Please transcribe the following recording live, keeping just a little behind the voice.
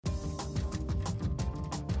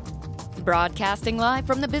Broadcasting live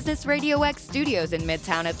from the Business Radio X studios in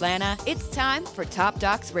Midtown Atlanta, it's time for Top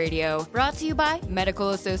Docs Radio, brought to you by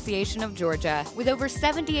Medical Association of Georgia. With over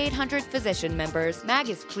 7,800 physician members, MAG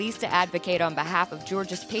is pleased to advocate on behalf of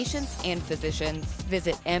Georgia's patients and physicians.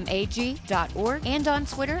 Visit mag.org and on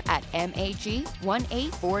Twitter at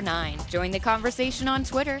MAG1849. Join the conversation on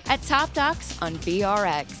Twitter at Top Docs on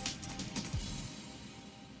BRX.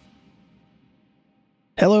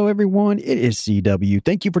 Hello, everyone. It is CW.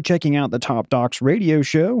 Thank you for checking out the Top Docs radio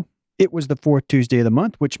show. It was the fourth Tuesday of the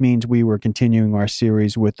month, which means we were continuing our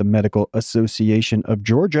series with the Medical Association of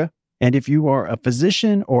Georgia. And if you are a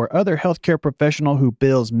physician or other healthcare professional who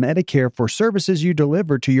bills Medicare for services you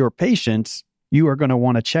deliver to your patients, you are going to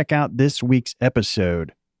want to check out this week's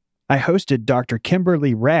episode. I hosted Dr.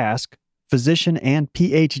 Kimberly Rask, physician and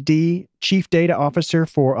PhD, Chief Data Officer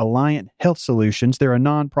for Alliant Health Solutions. They're a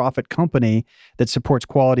nonprofit company that supports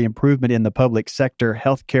quality improvement in the public sector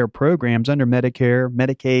healthcare programs under Medicare,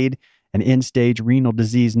 Medicaid, and end-stage renal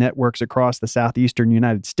disease networks across the southeastern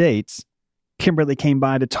United States. Kimberly came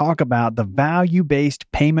by to talk about the value-based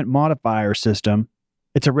payment modifier system.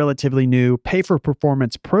 It's a relatively new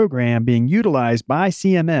pay-for-performance program being utilized by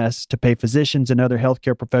CMS to pay physicians and other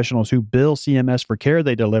healthcare professionals who bill CMS for care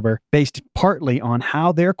they deliver, based partly on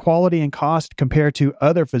how their quality and cost compare to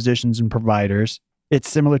other physicians and providers. It's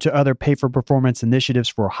similar to other pay-for-performance initiatives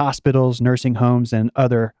for hospitals, nursing homes, and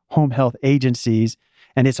other home health agencies,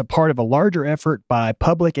 and it's a part of a larger effort by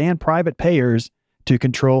public and private payers to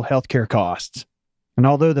control healthcare costs. And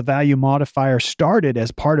although the value modifier started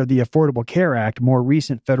as part of the Affordable Care Act, more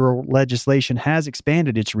recent federal legislation has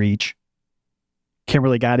expanded its reach.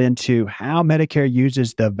 Kimberly got into how Medicare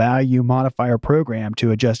uses the value modifier program to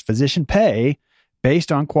adjust physician pay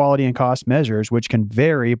based on quality and cost measures, which can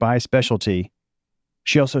vary by specialty.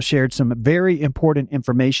 She also shared some very important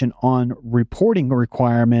information on reporting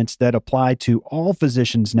requirements that apply to all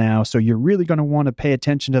physicians now. So you're really going to want to pay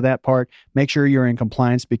attention to that part. Make sure you're in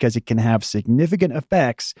compliance because it can have significant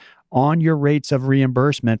effects on your rates of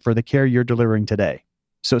reimbursement for the care you're delivering today.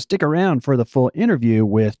 So stick around for the full interview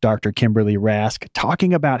with Dr. Kimberly Rask,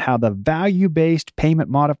 talking about how the value-based payment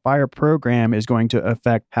modifier program is going to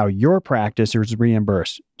affect how your practice is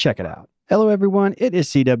reimbursed. Check it out. Hello, everyone. It is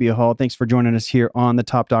CW Hall. Thanks for joining us here on the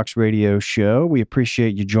Top Docs Radio show. We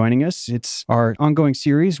appreciate you joining us. It's our ongoing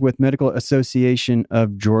series with Medical Association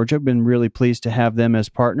of Georgia. Been really pleased to have them as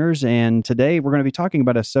partners. And today we're going to be talking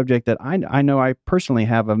about a subject that I know I personally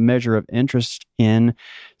have a measure of interest in.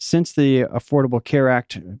 Since the Affordable Care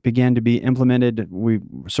Act began to be implemented, we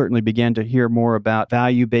certainly began to hear more about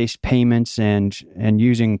value-based payments and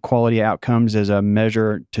using quality outcomes as a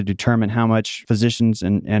measure to determine how much physicians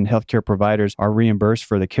and healthcare providers are reimbursed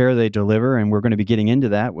for the care they deliver. And we're going to be getting into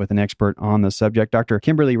that with an expert on the subject. Dr.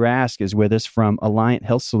 Kimberly Rask is with us from Alliant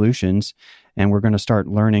Health Solutions, and we're going to start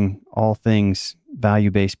learning all things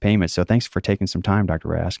value-based payments. So thanks for taking some time, Dr.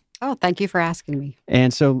 Rask. Oh, thank you for asking me.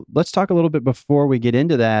 And so let's talk a little bit before we get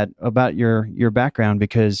into that about your background,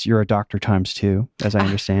 because you're a doctor times two, as I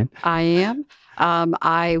understand. I am.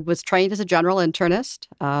 I was trained as a general internist,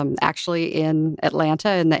 actually in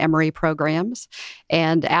Atlanta in the Emory programs.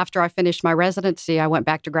 And after I finished my residency, I went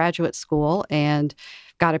back to graduate school and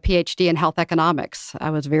got a PhD in health economics. I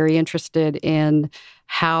was very interested in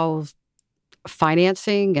how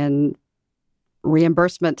financing and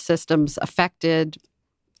reimbursement systems affected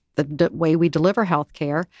the way we deliver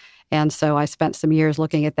healthcare. And so I spent some years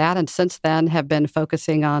looking at that, and since then have been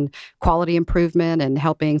focusing on quality improvement and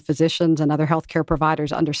helping physicians and other healthcare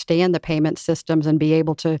providers understand the payment systems and be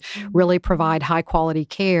able to really provide high-quality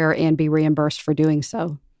care and be reimbursed for doing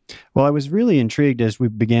so. Well, I was really intrigued as we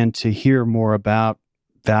began to hear more about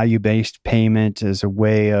value-based payment as a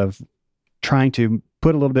way of trying to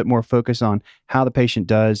put a little bit more focus on how the patient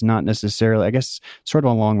does, not necessarily, I guess, sort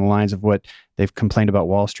of along the lines of what they've complained about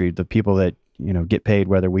Wall Street, the people that get paid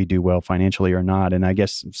whether we do well financially or not. And I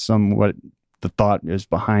guess somewhat the thought is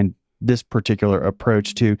behind this particular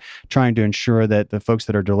approach to trying to ensure that the folks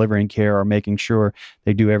that are delivering care are making sure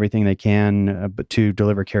they do everything they can to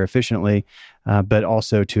deliver care efficiently, but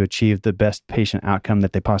also to achieve the best patient outcome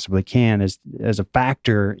that they possibly can as a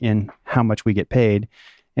factor in how much we get paid.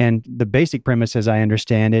 And the basic premise, as I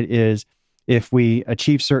understand it, is if we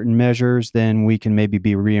achieve certain measures, then we can maybe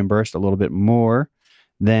be reimbursed a little bit more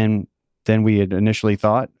than we had initially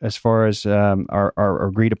thought as far as our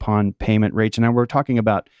agreed upon payment rates. And now we're talking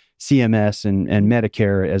about CMS and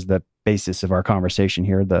Medicare as the basis of our conversation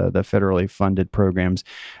here, the federally funded programs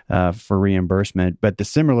for reimbursement. But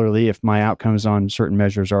similarly, if my outcomes on certain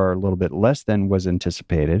measures are a little bit less than was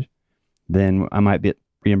anticipated, then I might be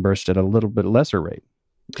reimbursed at a little bit lesser rate.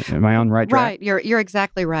 Am I on the right track? Right. You're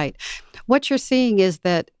exactly right. what you're seeing is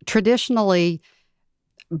that traditionally,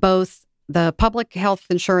 both the public health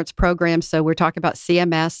insurance program, so we're talking about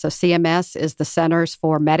CMS. So CMS is the Centers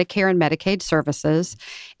for Medicare and Medicaid Services,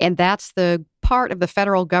 and that's the part of the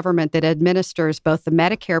federal government that administers both the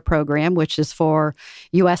Medicare program, which is for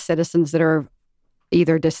U.S. citizens that are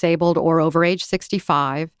either disabled or over age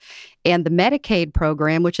 65, and the Medicaid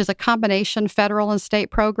program, which is a combination federal and state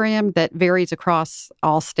program that varies across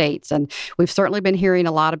all states. And we've certainly been hearing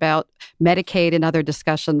a lot about Medicaid in other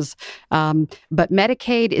discussions, but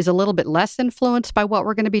Medicaid is a little bit less influenced by what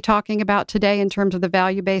we're going to be talking about today in terms of the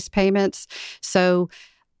value-based payments. So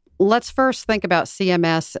let's first think about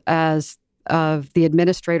CMS as of the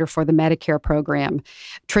administrator for the Medicare program.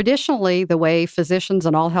 Traditionally, the way physicians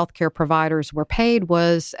and all healthcare providers were paid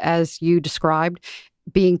was, as you described,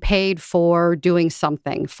 being paid for doing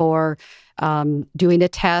something, for doing a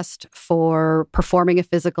test, for performing a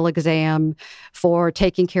physical exam, for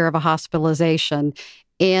taking care of a hospitalization.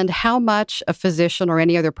 And how much a physician or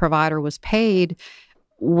any other provider was paid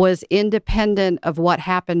was independent of what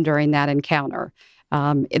happened during that encounter.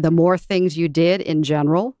 The more things you did in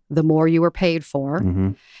general, the more you were paid for.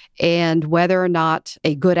 Mm-hmm. And whether or not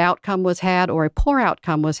a good outcome was had or a poor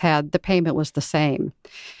outcome was had, the payment was the same.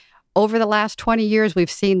 Over the last 20 years, we've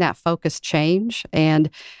seen that focus change, and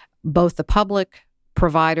both the public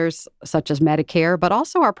providers, such as Medicare, but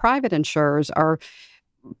also our private insurers, are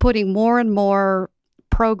putting more and more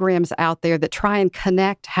programs out there that try and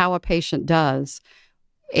connect how a patient does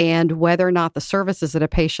and whether or not the services that a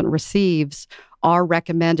patient receives are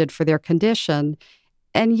recommended for their condition,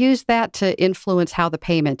 and use that to influence how the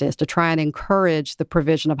payment is, to try and encourage the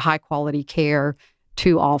provision of high-quality care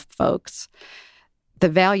to all folks. The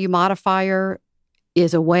value modifier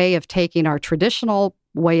is a way of taking our traditional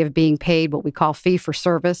way of being paid, what we call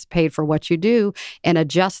fee-for-service, paid for what you do, and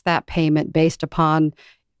adjust that payment based upon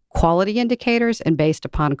quality indicators and based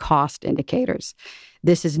upon cost indicators.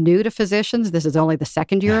 This is new to physicians. This is only the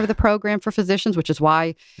second year of the program for physicians, which is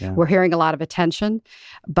why we're hearing a lot of attention.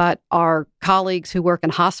 But our colleagues who work in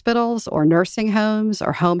hospitals or nursing homes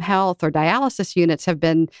or home health or dialysis units have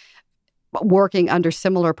been working under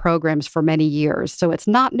similar programs for many years. So it's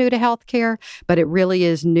not new to healthcare, but it really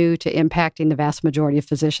is new to impacting the vast majority of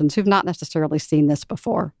physicians who've not necessarily seen this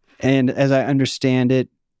before. And as I understand it,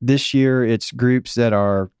 this year it's groups that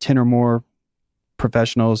are 10 or more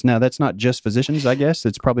professionals. Now, that's not just physicians, I guess.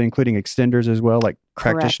 It's probably including extenders as well, like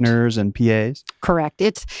practitioners and PAs. Correct.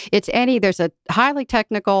 It's any, there's a highly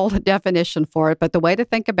technical definition for it, but the way to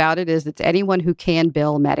think about it is it's anyone who can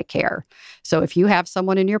bill Medicare. So if you have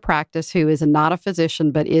someone in your practice who is not a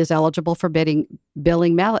physician but is eligible for billing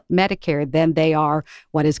Medicare, then they are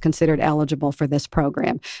what is considered eligible for this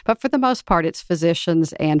program. But for the most part, it's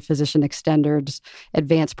physicians and physician extenders,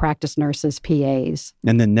 advanced practice nurses, PAs.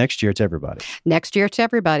 And then next year, it's everybody. Next year, it's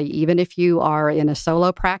everybody. Even if you are in a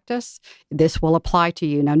solo practice, this will apply to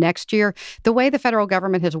you. Now, next year, the way the federal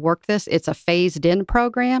government has worked this, it's a phased-in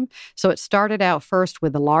program. So it started out first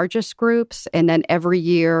with the largest groups, and then every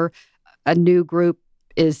year, a new group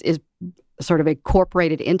is sort of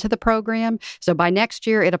incorporated into the program. So by next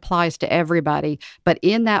year, it applies to everybody. But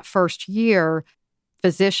in that first year,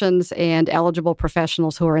 physicians and eligible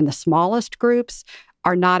professionals who are in the smallest groups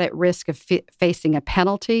are not at risk of facing a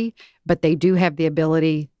penalty, but they do have the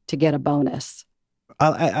ability to get a bonus.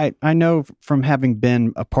 I know from having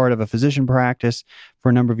been a part of a physician practice for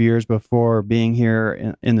a number of years before being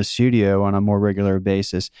here in the studio on a more regular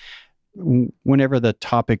basis, whenever the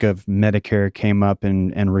topic of Medicare came up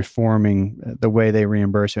and reforming the way they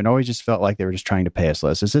reimburse it always just felt like they were just trying to pay us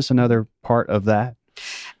less. Is this another part of that?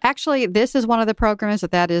 Actually, this is one of the programs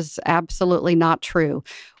that is absolutely not true.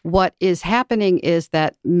 What is happening is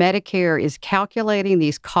that Medicare is calculating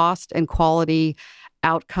these cost and quality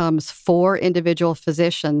outcomes for individual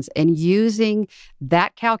physicians and using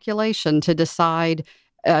that calculation to decide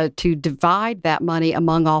to divide that money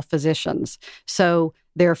among all physicians. So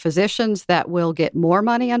there are physicians that will get more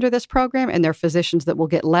money under this program, and there are physicians that will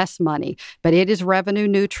get less money. But it is revenue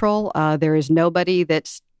neutral. There is nobody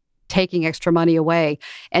that's taking extra money away.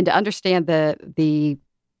 And to understand the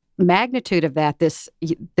magnitude of that, this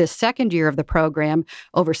second year of the program,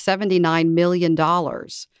 over $79 million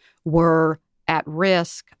were at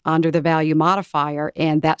risk under the value modifier,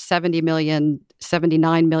 and that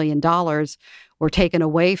 $79 million were taken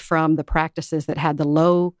away from the practices that had the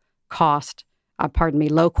low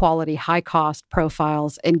quality, high cost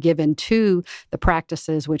profiles and given to the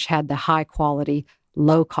practices which had the high quality,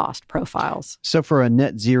 low cost profiles. So for a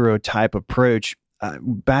net zero type approach,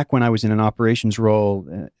 back when I was in an operations role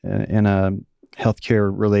in a healthcare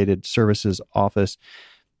related services office,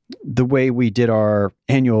 the way we did our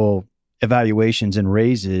annual evaluations and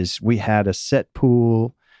raises, we had a set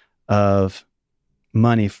pool of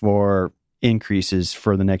money for increases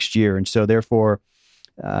for the next year. And so therefore,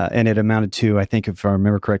 and it amounted to, I think if I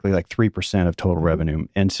remember correctly, like 3% of total revenue.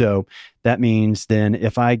 And so that means then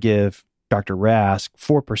if I give Dr. Rask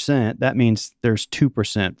 4%, that means there's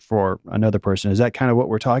 2% for another person. Is that kind of what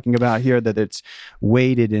we're talking about here? That it's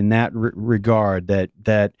weighted in that regard,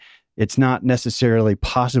 that it's not necessarily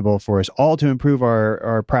possible for us all to improve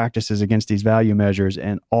our practices against these value measures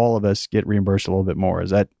and all of us get reimbursed a little bit more.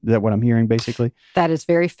 Is that what I'm hearing basically? That is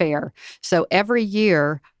very fair. So every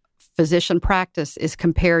year, physician practice is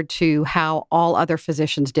compared to how all other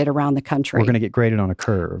physicians did around the country. We're going to get graded on a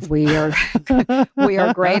curve. We are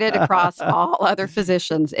graded across all other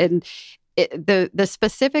physicians. And the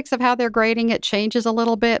specifics of how they're grading it changes a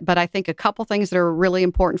little bit, but I think a couple things that are really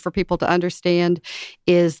important for people to understand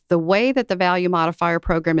is the way that the value modifier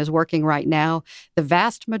program is working right now. The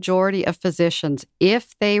vast majority of physicians,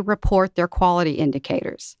 if they report their quality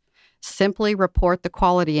indicators, simply report the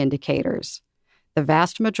quality indicators, the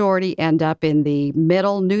vast majority end up in the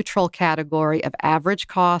middle neutral category of average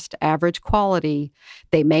cost, average quality.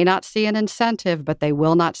 They may not see an incentive, but they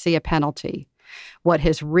will not see a penalty. What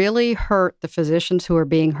has really hurt the physicians who are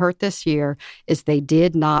being hurt this year is they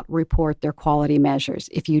did not report their quality measures.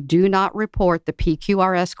 If you do not report the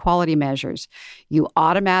PQRS quality measures, you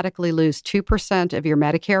automatically lose 2% of your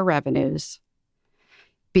Medicare revenues.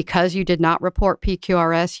 Because you did not report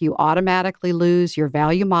PQRS, you automatically lose your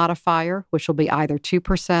value modifier, which will be either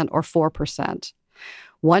 2% or 4%.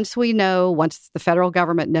 Once the federal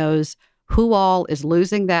government knows who all is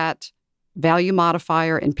losing that value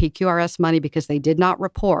modifier and PQRS money because they did not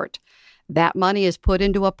report, that money is put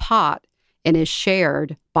into a pot and is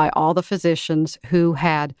shared by all the physicians who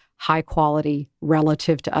had high quality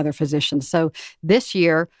relative to other physicians. So this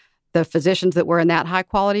year, the physicians that were in that high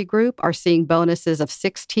quality group are seeing bonuses of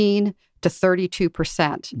 16 to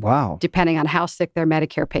 32%. Wow. Depending on how sick their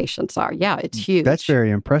Medicare patients are. Yeah, it's huge. That's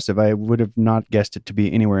very impressive. I would have not guessed it to be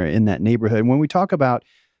anywhere in that neighborhood. And when we talk about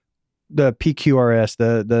the PQRS,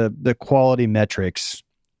 the quality metrics,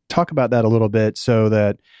 talk about that a little bit so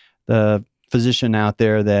that the physician out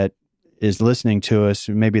there that is listening to us,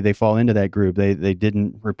 maybe they fall into that group. They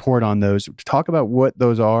didn't report on those. Talk about what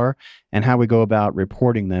those are and how we go about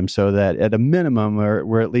reporting them so that at a minimum,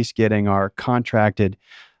 we're at least getting our contracted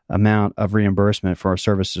amount of reimbursement for our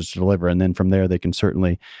services to deliver. And then from there, they can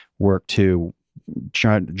certainly work to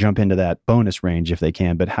try to jump into that bonus range if they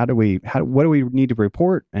can. But what do we need to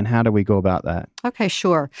report and how do we go about that? Okay,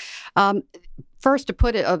 sure. First, I'll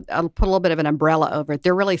put a little bit of an umbrella over it.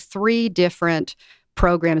 There are really three different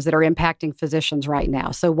programs that are impacting physicians right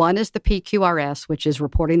now. So one is the PQRS, which is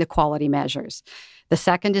reporting the quality measures. The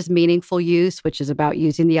second is meaningful use, which is about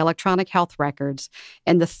using the electronic health records.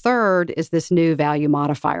 And the third is this new value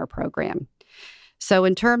modifier program. So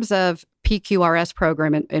in terms of PQRS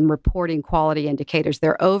program and reporting quality indicators,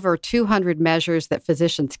 there are over 200 measures that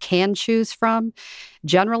physicians can choose from.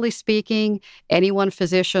 Generally speaking, any one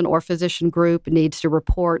physician or physician group needs to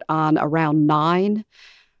report on around 9.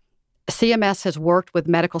 CMS has worked with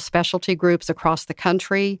medical specialty groups across the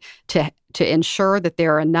country to ensure that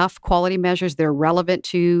there are enough quality measures that are relevant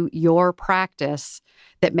to your practice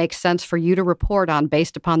that make sense for you to report on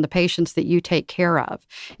based upon the patients that you take care of.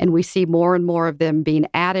 And we see more and more of them being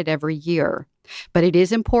added every year. But it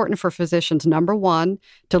is important for physicians, number one,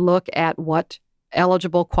 to look at what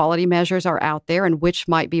eligible quality measures are out there and which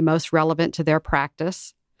might be most relevant to their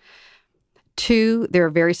practice. 2, there are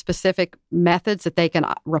very specific methods that they can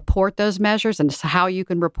report those measures, and how you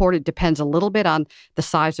can report it depends a little bit on the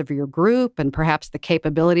size of your group and perhaps the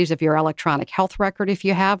capabilities of your electronic health record if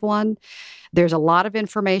you have one. There's a lot of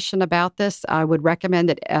information about this. I would recommend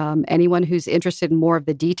that anyone who's interested in more of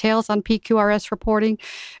the details on PQRS reporting,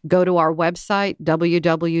 go to our website,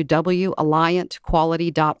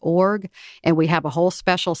 www.alliantquality.org, and we have a whole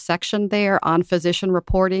special section there on physician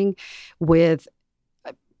reporting with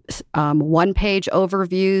one-page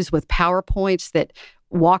overviews with PowerPoints that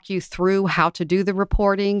walk you through how to do the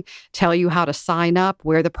reporting, tell you how to sign up,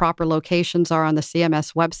 where the proper locations are on the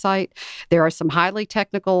CMS website. There are some highly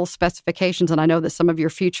technical specifications, and I know that some of your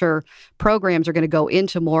future programs are going to go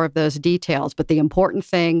into more of those details. But the important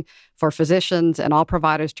thing for physicians and all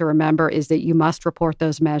providers to remember is that you must report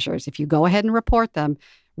those measures. If you go ahead and report them,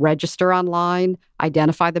 register online,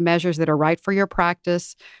 identify the measures that are right for your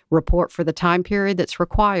practice, report for the time period that's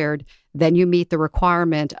required, then you meet the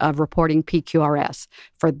requirement of reporting PQRS.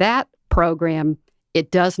 For that program,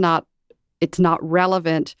 it's not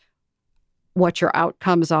relevant what your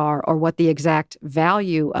outcomes are or what the exact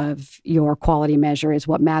value of your quality measure is.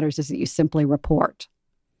 What matters is that you simply report.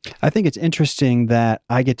 I think it's interesting that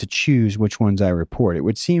I get to choose which ones I report. It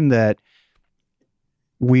would seem that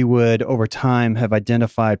we would, over time, have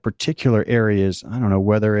identified particular areas. I don't know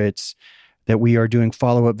whether it's that we are doing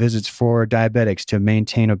follow-up visits for diabetics to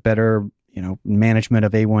maintain a better, management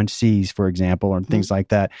of A1Cs, for example, or things like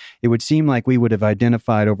that. It would seem like we would have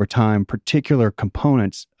identified over time particular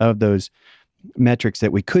components of those metrics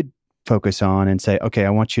that we could focus on and say, okay, I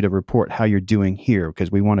want you to report how you're doing here because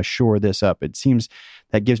we want to shore this up. It seems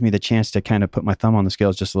that gives me the chance to kind of put my thumb on the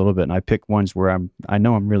scales just a little bit, and I pick ones where I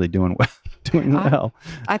know I'm really doing well.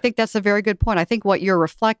 I think that's a very good point. I think what you're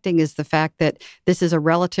reflecting is the fact that this is a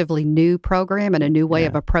relatively new program and a new way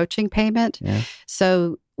of approaching payment. Yeah.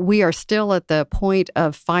 So we are still at the point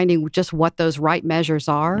of finding just what those right measures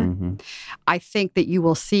are. Mm-hmm. I think that you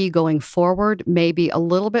will see going forward maybe a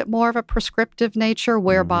little bit more of a prescriptive nature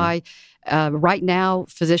whereby right now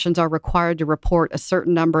physicians are required to report a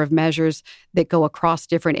certain number of measures that go across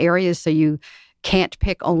different areas. So you can't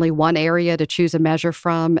pick only one area to choose a measure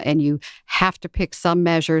from, and you have to pick some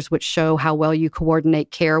measures which show how well you coordinate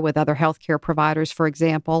care with other healthcare providers, for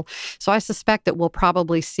example. So I suspect that we'll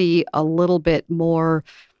probably see a little bit more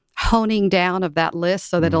honing down of that list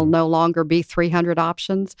so that it'll no longer be 300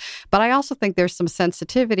 options. But I also think there's some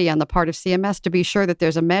sensitivity on the part of CMS to be sure that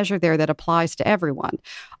there's a measure there that applies to everyone.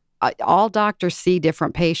 All doctors see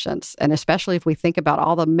different patients, and especially if we think about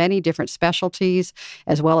all the many different specialties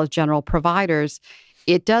as well as general providers,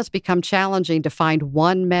 it does become challenging to find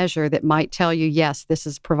one measure that might tell you, yes, this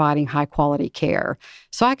is providing high quality care.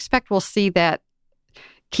 So I expect we'll see that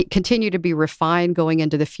continue to be refined going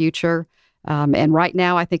into the future. And right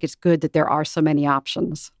now, I think it's good that there are so many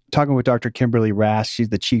options. Talking with Dr. Kimberly Rask, she's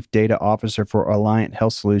the Chief Data Officer for Alliant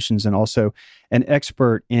Health Solutions and also an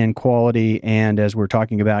expert in quality and, as we're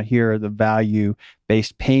talking about here, the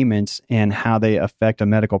value-based payments and how they affect a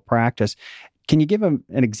medical practice. Can you give an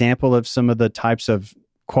example of some of the types of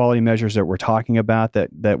quality measures that we're talking about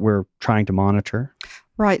that we're trying to monitor?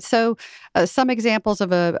 Right. So some examples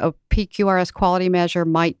of a PQRS quality measure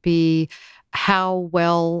might be how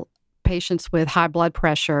well patients with high blood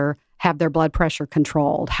pressure have their blood pressure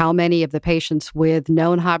controlled. How many of the patients with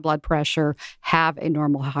known high blood pressure have a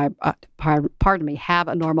normal have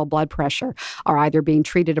a normal blood pressure, are either being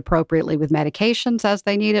treated appropriately with medications as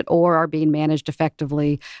they need it, or are being managed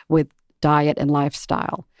effectively with diet and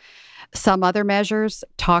lifestyle. Some other measures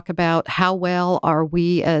talk about how well are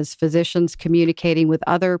we as physicians communicating with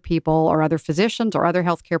other people or other physicians or other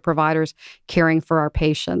healthcare providers caring for our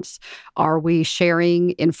patients. Are we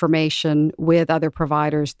sharing information with other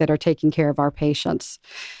providers that are taking care of our patients?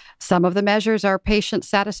 Some of the measures are patient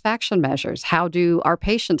satisfaction measures. How do our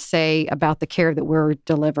patients say about the care that we're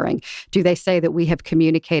delivering? Do they say that we have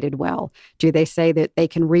communicated well? Do they say that they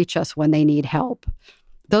can reach us when they need help?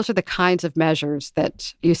 Those are the kinds of measures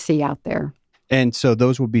that you see out there. And so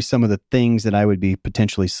those would be some of the things that I would be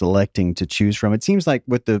potentially selecting to choose from. It seems like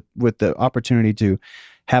with the opportunity to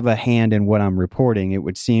have a hand in what I'm reporting, it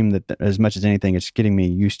would seem that as much as anything, it's getting me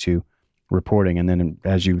used to reporting. And then,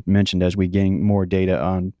 as you mentioned, as we gain more data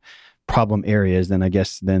on problem areas, then I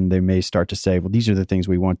guess then they may start to say, well, these are the things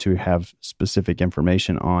we want to have specific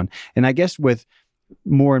information on. And I guess with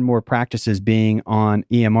more and more practices being on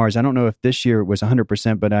EMRs. I don't know if this year it was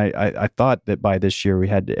 100%, but I thought that by this year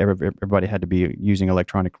everybody had to be using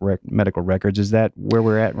electronic medical records. Is that where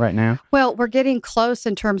we're at right now? Well, we're getting close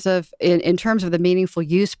in terms of the meaningful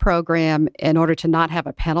use program. In order to not have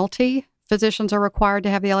a penalty, physicians are required to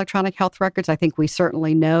have the electronic health records. I think we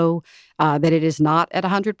certainly know that it is not at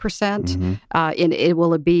 100%. Mm-hmm. And it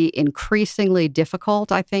will be increasingly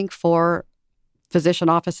difficult, I think, for physician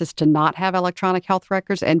offices to not have electronic health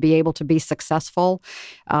records and be able to be successful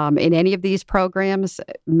in any of these programs,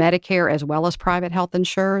 Medicare as well as private health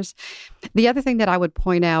insurers. The other thing that I would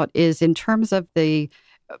point out is in terms of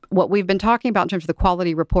what we've been talking about in terms of the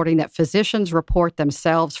quality reporting that physicians report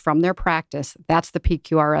themselves from their practice, that's the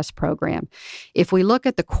PQRS program. If we look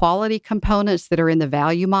at the quality components that are in the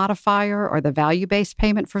value modifier or the value-based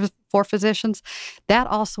payment for physicians, that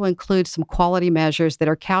also includes some quality measures that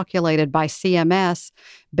are calculated by CMS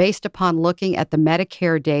based upon looking at the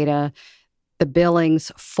Medicare data, the billings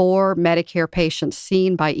for Medicare patients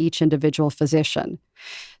seen by each individual physician.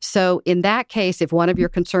 So in that case, if one of your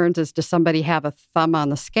concerns is, does somebody have a thumb on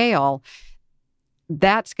the scale,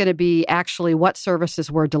 that's going to be actually what services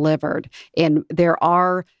were delivered. And there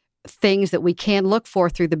are things that we can look for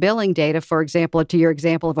through the billing data, for example, to your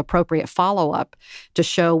example of appropriate follow-up, to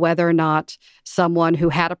show whether or not someone who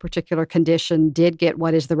had a particular condition did get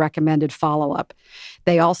what is the recommended follow-up.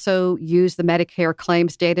 They also use the Medicare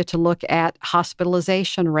claims data to look at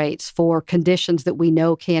hospitalization rates for conditions that we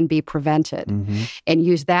know can be prevented, and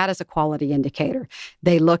use that as a quality indicator.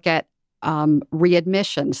 They look at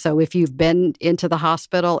readmission. So if you've been into the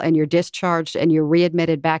hospital and you're discharged and you're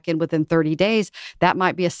readmitted back in within 30 days, that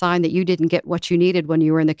might be a sign that you didn't get what you needed when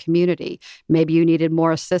you were in the community. Maybe you needed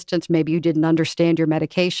more assistance. Maybe you didn't understand your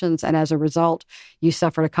medications. And as a result, you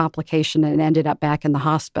suffered a complication and ended up back in the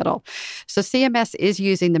hospital. So CMS is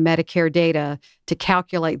using the Medicare data to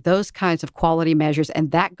calculate those kinds of quality measures,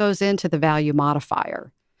 and that goes into the value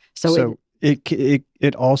modifier. So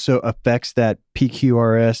it also affects that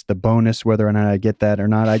PQRS, the bonus, whether or not I get that or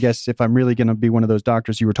not. I guess if I'm really going to be one of those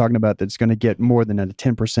doctors you were talking about that's going to get more than a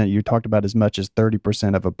 10%, you talked about as much as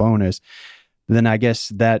 30% of a bonus, then I guess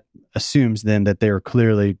that assumes then that they're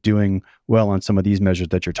clearly doing well on some of these measures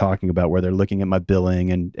that you're talking about, where they're looking at my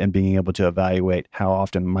billing and being able to evaluate how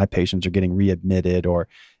often my patients are getting readmitted, or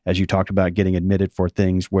as you talked about, getting admitted for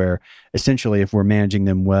things where essentially if we're managing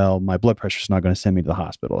them well, my blood pressure is not going to send me to the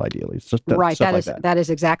hospital ideally. Right. That is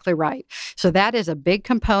exactly right. So that is a big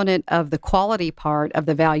component of the quality part of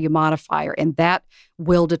the value modifier, and that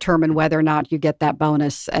will determine whether or not you get that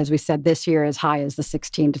bonus, as we said this year, as high as the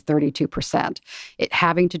 16 to 32%. It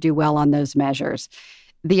having to do well on those measures.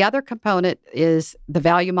 The other component is the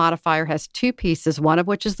value modifier has two pieces, one of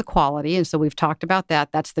which is the quality. And so we've talked about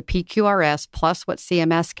that. That's the PQRS plus what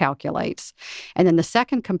CMS calculates. And then the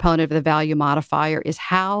second component of the value modifier is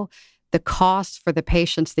how the costs for the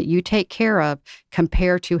patients that you take care of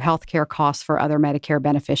compare to healthcare costs for other Medicare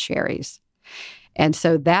beneficiaries. And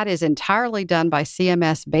so that is entirely done by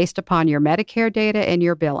CMS based upon your Medicare data and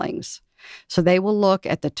your billings. So they will look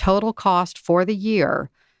at the total cost for the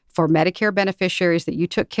year for Medicare beneficiaries that you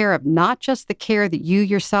took care of, not just the care that you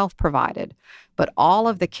yourself provided, but all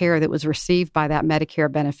of the care that was received by that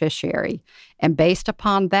Medicare beneficiary. And based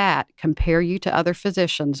upon that, compare you to other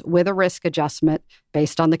physicians with a risk adjustment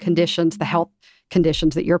based on the conditions, the health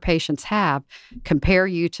conditions that your patients have, compare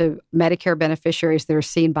you to Medicare beneficiaries that are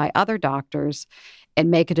seen by other doctors,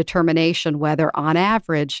 and make a determination whether, on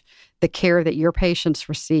average, the care that your patients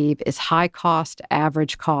receive is high cost,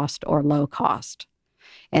 average cost, or low cost.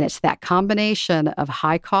 And it's that combination of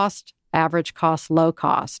high cost, average cost, low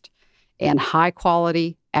cost, and high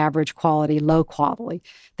quality, average quality, low quality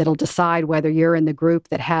that'll decide whether you're in the group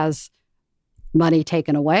that has money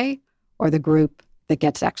taken away or the group that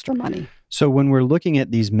gets extra money. So when we're looking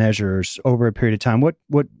at these measures over a period of time, what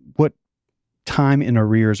time in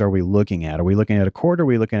arrears are we looking at? Are we looking at a quarter? Are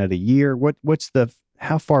we looking at a year?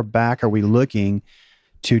 How far back are we looking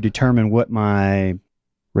to determine what my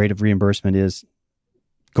rate of reimbursement is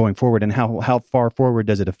going forward, and how far forward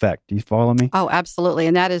does it affect? Do you follow me? Oh, absolutely.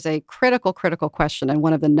 And that is a critical question. And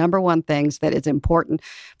one of the number one things that is important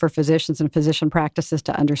for physicians and physician practices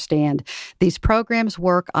to understand. These programs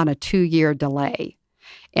work on a 2-year delay.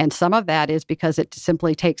 And some of that is because it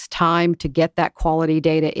simply takes time to get that quality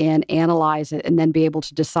data in, analyze it, and then be able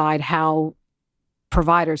to decide how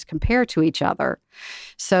providers compare to each other.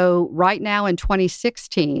 So right now in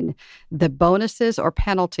 2016, the bonuses or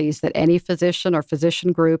penalties that any physician or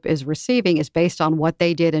physician group is receiving is based on what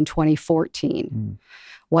they did in 2014.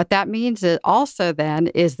 What that means is also then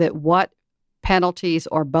is that what penalties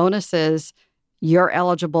or bonuses you're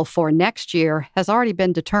eligible for next year has already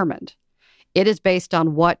been determined. It is based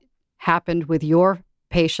on what happened with your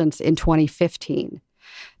patients in 2015.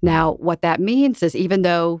 Now, what that means is even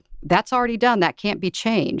though that's already done, that can't be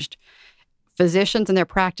changed, physicians and their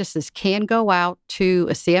practices can go out to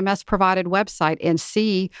a CMS-provided website and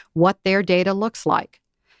see what their data looks like.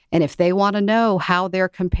 And if they want to know how they're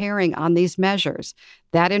comparing on these measures,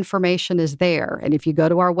 that information is there. And if you go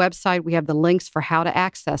to our website, we have the links for how to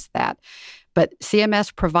access that. But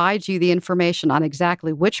CMS provides you the information on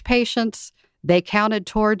exactly which patients they counted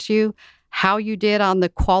towards you, how you did on the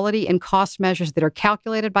quality and cost measures that are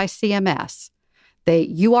calculated by CMS.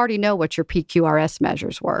 You already know what your PQRS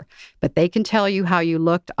measures were, but they can tell you how you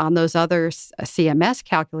looked on those other CMS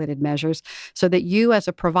calculated measures so that you as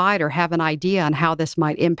a provider have an idea on how this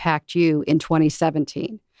might impact you in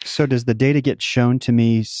 2017. So does the data get shown to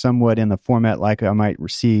me somewhat in the format like I might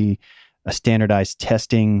see a standardized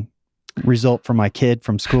testing result for my kid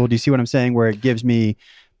from school? Do you see what I'm saying? Where it gives me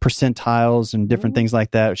percentiles and different things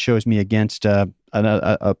like that. It shows me against a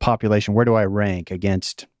population. Where do I rank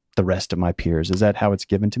against the rest of my peers. Is that how it's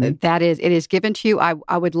given to me? It is given to you.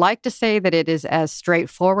 I would like to say that it is as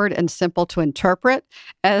straightforward and simple to interpret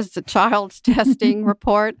as the child's testing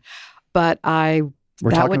report, but we're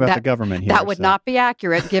talking about the government here. That would not be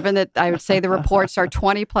accurate, given that I would say the reports are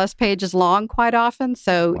 20 plus pages long quite often.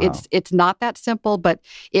 So Wow. it's not that simple, but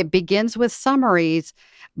it begins with summaries.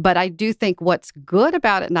 But I do think what's good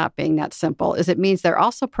about it not being that simple is it means they're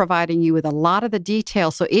also providing you with a lot of the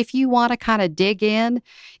details. So if you want to kind of dig in,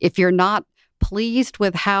 if you're not pleased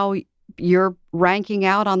with how you're ranking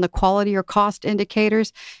out on the quality or cost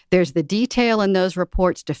indicators, there's the detail in those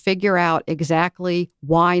reports to figure out exactly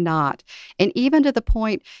why not. And even to the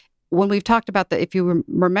point when we've talked about if you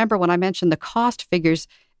remember when I mentioned the cost figures,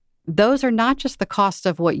 those are not just the costs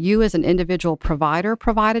of what you as an individual provider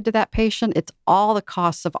provided to that patient. It's all the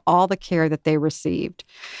costs of all the care that they received.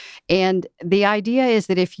 And the idea is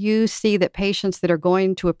that if you see that patients that are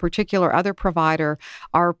going to a particular other provider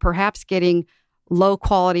are perhaps getting low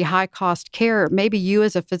quality, high cost care, maybe you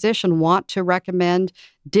as a physician want to recommend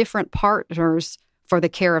different partners for the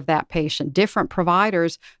care of that patient, different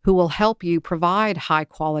providers who will help you provide high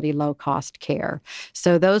quality, low cost care.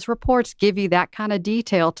 So those reports give you that kind of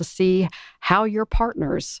detail to see how your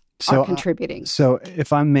partners are contributing. So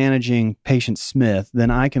if I'm managing patient Smith,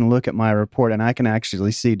 then I can look at my report and I can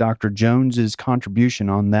actually see Dr. Jones's contribution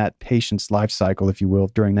on that patient's life cycle, if you will,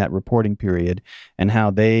 during that reporting period, and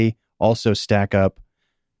how they also stack up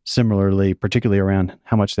similarly, particularly around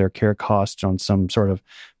how much their care costs on some sort of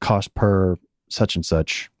cost per such and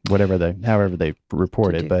such, however they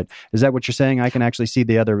report it. But is that what you're saying? I can actually see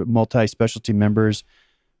the other multi-specialty members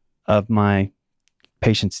of my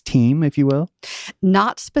patient's team, if you will?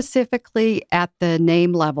 Not specifically at the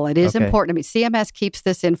name level. It is important. I mean, CMS keeps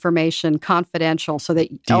this information confidential so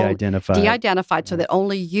that de-identified so that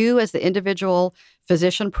only you as the individual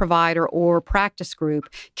physician provider or practice group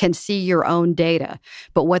can see your own data.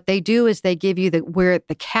 But what they do is they give you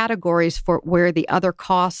the categories for where the other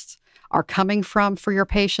costs are coming from for your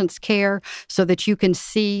patient's care so that you can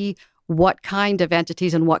see what kind of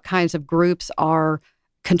entities and what kinds of groups are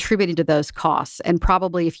contributing to those costs. And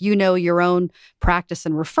probably if you know your own practice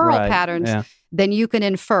and referral patterns, then you can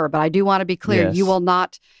infer. But I do want to be clear,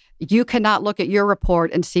 you cannot look at your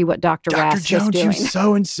report and see what Dr. Rask is doing. Dr. Jones, you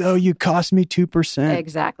so-and-so, you cost me 2%.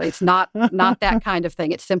 Exactly. It's not that kind of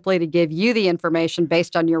thing. It's simply to give you the information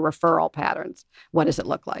based on your referral patterns. What does it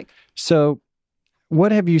look like? So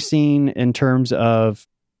what have you seen in terms of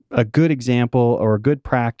a good example or good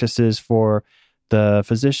practices for the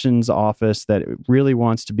physician's office that really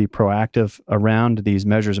wants to be proactive around these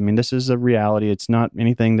measures? I mean, this is a reality. It's not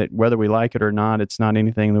anything that, whether we like it or not, it's not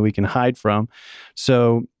anything that we can hide from.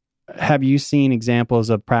 So have you seen examples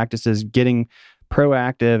of practices getting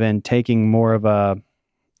proactive and taking more of a,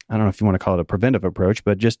 I don't know if you want to call it a preventive approach,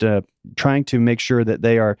 but just trying to make sure that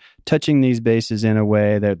they are touching these bases in a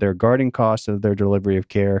way that they're guarding costs of their delivery of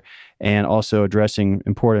care and also addressing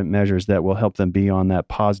important measures that will help them be on that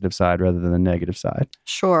positive side rather than the negative side?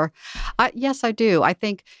 Sure. Yes, I do. I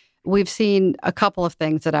think we've seen a couple of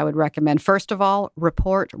things that I would recommend. First of all,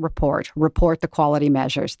 report the quality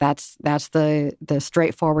measures. That's the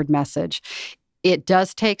straightforward message. It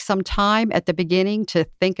does take some time at the beginning to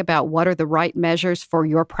think about what are the right measures for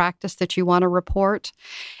your practice that you want to report.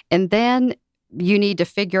 And then you need to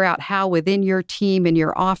figure out how within your team in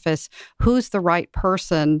your office, who's the right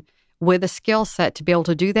person with a skill set to be able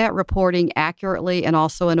to do that reporting accurately and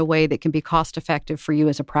also in a way that can be cost effective for you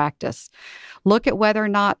as a practice. Look at whether or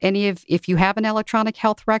not if you have an electronic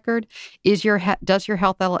health record, does your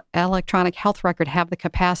electronic health record have the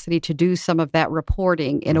capacity to do some of that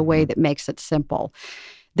reporting in a way that makes it simple?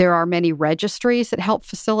 There are many registries that help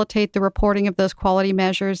facilitate the reporting of those quality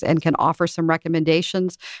measures and can offer some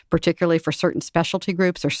recommendations, particularly for certain specialty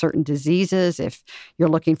groups or certain diseases. If you're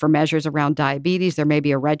looking for measures around diabetes, there may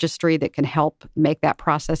be a registry that can help make that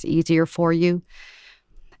process easier for you.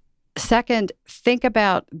 Second, think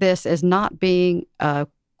about this as not being a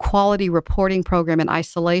quality reporting program in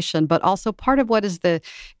isolation, but also part of what is the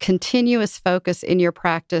continuous focus in your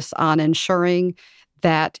practice on ensuring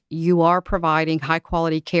that you are providing high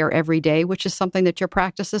quality care every day, which is something that your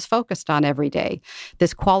practice is focused on every day.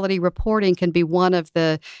 This quality reporting can be one of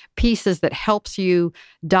the pieces that helps you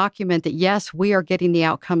document that, yes, we are getting the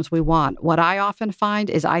outcomes we want. What I often find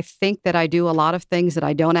is I think that I do a lot of things that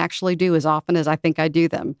I don't actually do as often as I think I do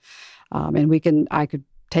them. I could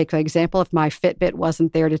take an example. If my Fitbit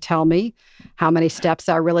wasn't there to tell me how many steps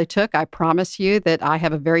I really took, I promise you that I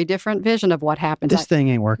have a very different vision of what happens. This thing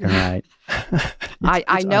ain't working right.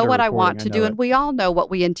 I know what I want to do, and we all know what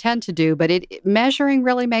we intend to do, but measuring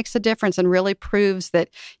really makes a difference and really proves that,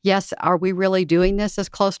 yes, are we really doing this as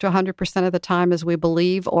close to 100% of the time as we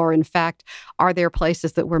believe, or in fact, are there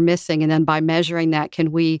places that we're missing? And then by measuring that,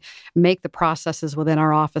 can we make the processes within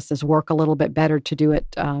our offices work a little bit better to do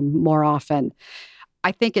it more often?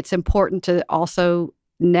 I think it's important to also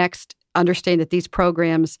next understand that these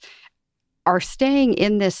programs are staying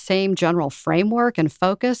in this same general framework and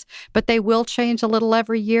focus, but they will change a little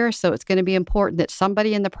every year. So it's going to be important that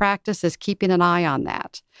somebody in the practice is keeping an eye on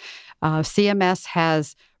that. CMS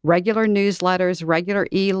has regular newsletters, regular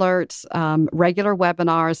e-alerts, regular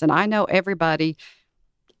webinars, and I know everybody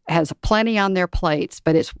has plenty on their plates,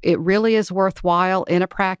 but it really is worthwhile in a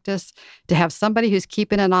practice to have somebody who's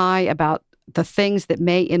keeping an eye about the things that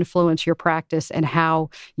may influence your practice and how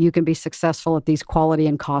you can be successful at these quality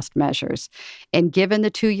and cost measures. And given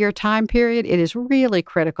the 2-year time period, it is really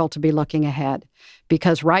critical to be looking ahead,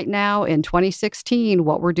 because right now in 2016,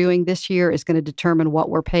 what we're doing this year is going to determine what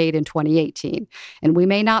we're paid in 2018. And we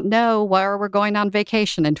may not know where we're going on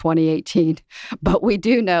vacation in 2018, but we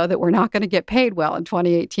do know that we're not going to get paid well in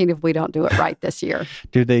 2018 if we don't do it right this year.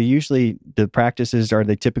 Do they usually, the practices, are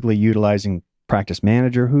they typically utilizing practice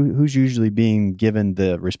manager? Who's usually being given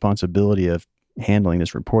the responsibility of handling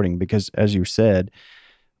this reporting? Because as you said,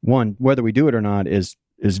 one, whether we do it or not is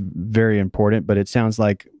very important, but it sounds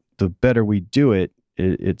like the better we do it,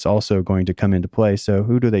 it's also going to come into play. So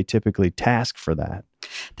who do they typically task for that?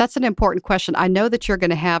 That's an important question. I know that you're going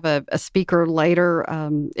to have a speaker later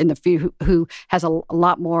in the few who has a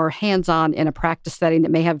lot more hands-on in a practice setting that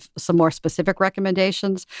may have some more specific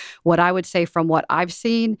recommendations. What I would say from what I've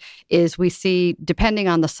seen is we see, depending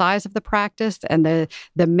on the size of the practice and the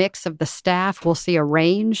mix of the staff, we'll see a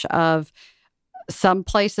range of some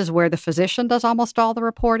places where the physician does almost all the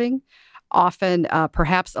reporting. Often,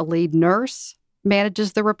 perhaps a lead nurse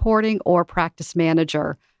manages the reporting, or practice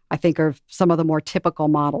manager, I think, are some of the more typical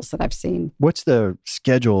models that I've seen. What's the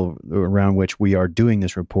schedule around which we are doing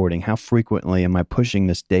this reporting? How frequently am I pushing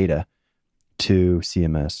this data to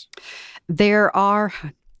CMS?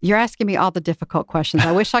 You're asking me all the difficult questions.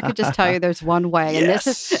 I wish I could just tell you there's one way.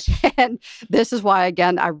 Yes. And this is why,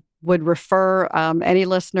 again, I would refer any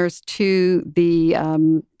listeners to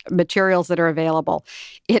the materials that are available.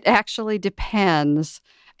 It actually depends,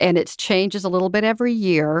 and it changes a little bit every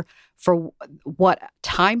year for what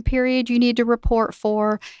time period you need to report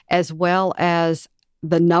for, as well as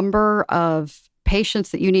the number of patients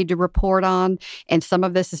that you need to report on. And some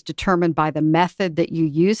of this is determined by the method that you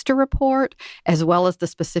use to report, as well as the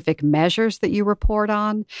specific measures that you report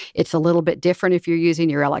on. It's a little bit different if you're using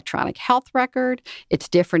your electronic health record. It's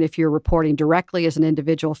different if you're reporting directly as an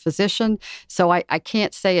individual physician. So I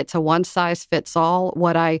can't say it's a one-size-fits-all.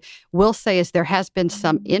 What I will say is there has been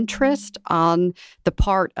some interest on the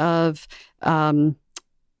part of the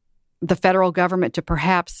federal government to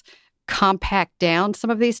perhaps compact down some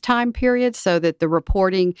of these time periods so that the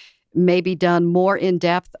reporting may be done more in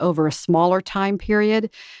depth over a smaller time period.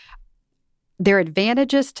 There are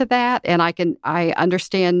advantages to that, and I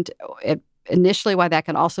understand initially why that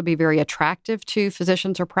can also be very attractive to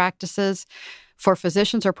physicians or practices. For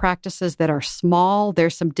physicians or practices that are small,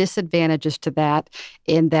 there's some disadvantages to that,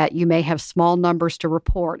 in that you may have small numbers to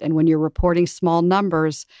report, and when you're reporting small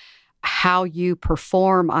numbers, how you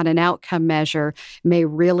perform on an outcome measure may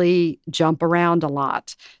really jump around a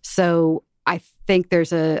lot. So I think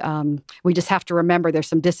there's we just have to remember there's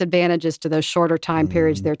some disadvantages to those shorter time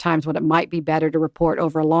periods. There are times when it might be better to report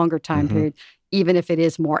over a longer time period, even if it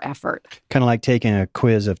is more effort. Kind of like taking a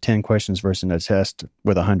quiz of 10 questions versus a test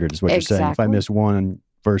with 100 is what you're saying. If I miss one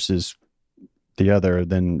versus the other,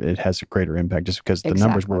 then it has a greater impact just because the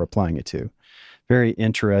numbers we're applying it to. Very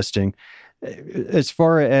interesting. As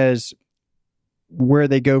far as where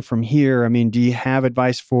they go from here, I mean, do you have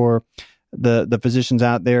advice for the physicians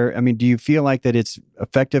out there? I mean, do you feel like that it's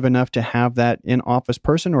effective enough to have that in-office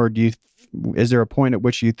person, or is there a point at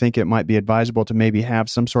which you think it might be advisable to maybe have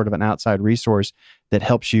some sort of an outside resource that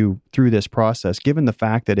helps you through this process, given the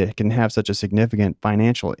fact that it can have such a significant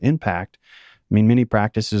financial impact? I mean, many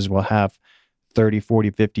practices will have 30, 40,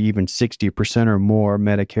 50, even 60% or more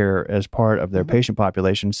Medicare as part of their patient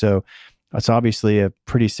population. So it's obviously a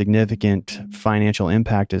pretty significant financial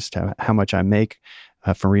impact as to how much I make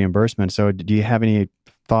for reimbursement. So do you have any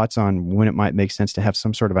thoughts on when it might make sense to have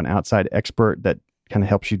some sort of an outside expert that kind of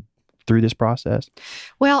helps you through this process?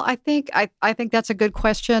 Well, I think that's a good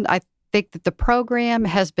question. think that the program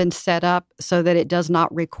has been set up so that it does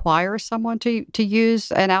not require someone to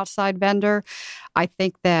use an outside vendor. I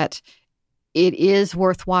think that it is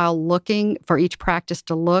worthwhile looking for each practice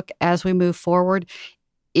to look as we move forward.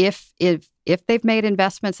 If they've made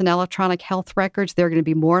investments in electronic health records, there are going to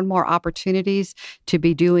be more and more opportunities to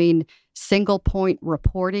be doing single point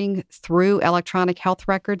reporting through electronic health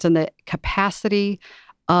records, and the capacity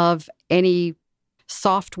of any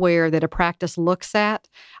software that a practice looks at,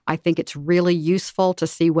 I think it's really useful to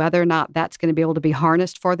see whether or not that's going to be able to be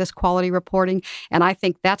harnessed for this quality reporting. And I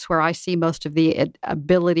think that's where I see most of the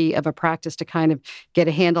ability of a practice to kind of get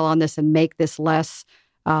a handle on this and make this less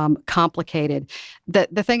complicated.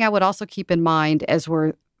 The thing I would also keep in mind as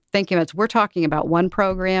we're thinking about, we're talking about one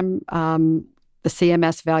program, the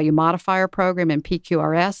CMS Value Modifier Program and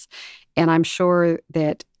PQRS, and I'm sure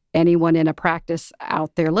that anyone in a practice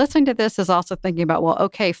out there listening to this is also thinking about, well,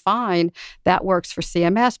 okay, fine, that works for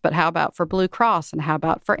CMS, but how about for Blue Cross, and how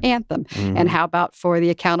about for Anthem, and how about for the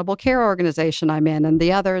accountable care organization I'm in, and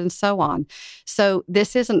the other, and so on. So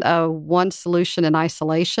this isn't a one solution in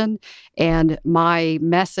isolation, and my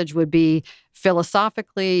message would be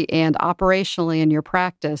philosophically and operationally in your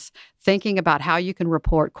practice, thinking about how you can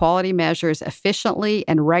report quality measures efficiently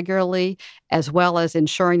and regularly, as well as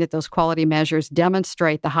ensuring that those quality measures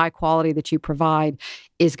demonstrate the high quality that you provide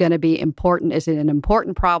is going to be important, is an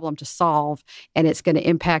important problem to solve, and it's going to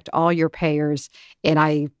impact all your payers. And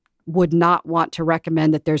I would not want to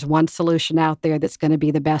recommend that there's one solution out there that's going to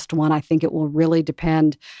be the best one. I think it will really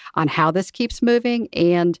depend on how this keeps moving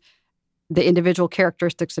and the individual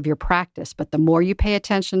characteristics of your practice. But the more you pay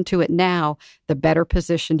attention to it now, the better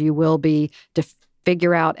positioned you will be to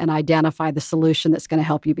figure out and identify the solution that's going to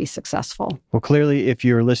help you be successful. Well, clearly, if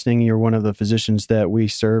you're listening, you're one of the physicians that we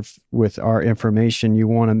serve with our information. You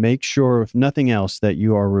want to make sure, if nothing else, that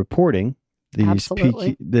you are reporting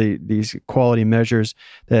these quality measures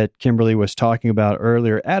that Kimberly was talking about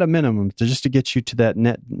earlier, at a minimum, just to get you to that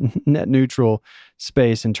net neutral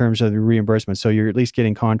space in terms of the reimbursement. So you're at least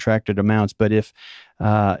getting contracted amounts. But if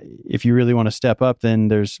you really want to step up, then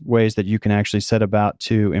there's ways that you can actually set about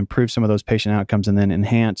to improve some of those patient outcomes and then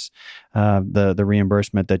enhance the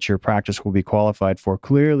reimbursement that your practice will be qualified for.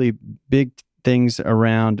 Clearly, big things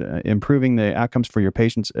around improving the outcomes for your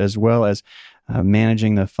patients, as well as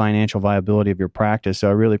managing the financial viability of your practice. So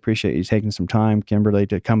I really appreciate you taking some time, Kimberly,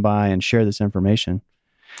 to come by and share this information.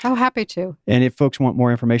 Oh, happy to. And if folks want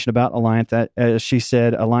more information about Alliant, that, as she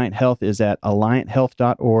said, Alliant Health is at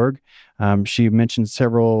allianthealth.org. She mentioned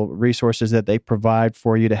several resources that they provide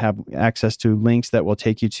for you to have access to, links that will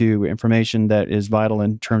take you to information that is vital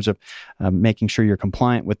in terms of making sure you're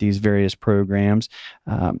compliant with these various programs.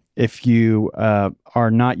 If you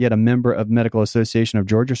are not yet a member of Medical Association of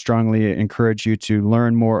Georgia, strongly encourage you to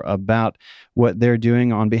learn more about what they're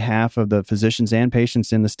doing on behalf of the physicians and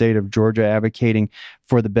patients in the state of Georgia, advocating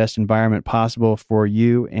for the best environment possible for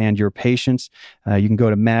you and your patients. You can go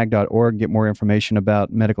to mag.org and get more information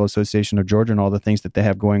about Medical Association of Georgia and all the things that they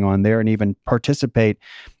have going on there, and even participate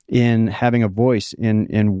in having a voice in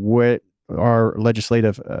what our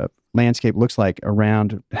legislative landscape looks like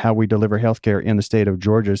around how we deliver healthcare in the state of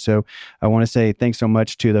Georgia. So I want to say thanks so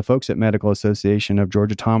much to the folks at Medical Association of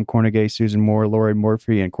Georgia, Tom Cornegay, Susan Moore, Lori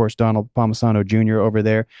Murphy, and of course, Donald Palmisano Jr. over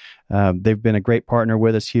there. They've been a great partner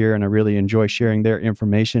with us here, and I really enjoy sharing their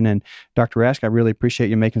information. And Dr. Rask, I really appreciate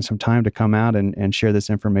you making some time to come out and share this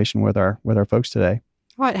information with our folks today.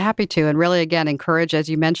 Right, happy to. And really, again, encourage, as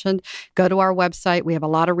you mentioned, go to our website. We have a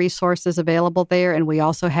lot of resources available there. And we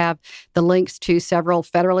also have the links to several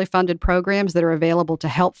federally funded programs that are available to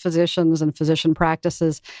help physicians and physician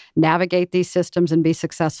practices navigate these systems and be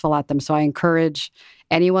successful at them. So I encourage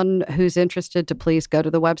anyone who's interested to please go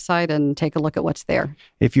to the website and take a look at what's there.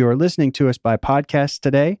 If you are listening to us by podcast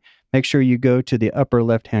today, make sure you go to the upper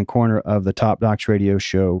left-hand corner of the Top Docs Radio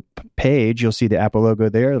Show page. You'll see the Apple logo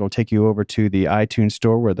there. It'll take you over to the iTunes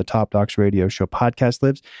store where the Top Docs Radio Show podcast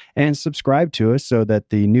lives, and subscribe to us so that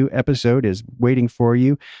the new episode is waiting for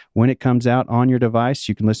you when it comes out on your device.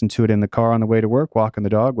 You can listen to it in the car on the way to work, walking the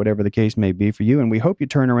dog, whatever the case may be for you. And we hope you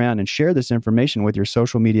turn around and share this information with your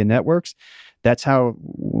social media networks. That's how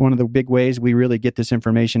one of the big ways we really get this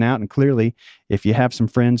information out. And clearly, if you have some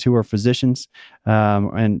friends who are physicians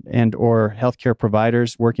and or healthcare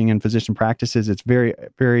providers working in physician practices, it's very,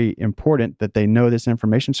 very important that they know this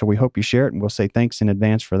information. So we hope you share it, and we'll say thanks in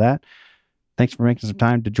advance for that. Thanks for making some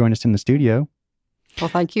time to join us in the studio. Well,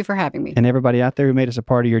 thank you for having me. And everybody out there who made us a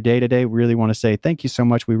part of your day today, we really want to say thank you so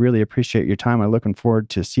much. We really appreciate your time. I'm looking forward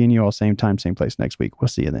to seeing you all same time, same place next week. We'll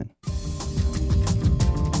see you then.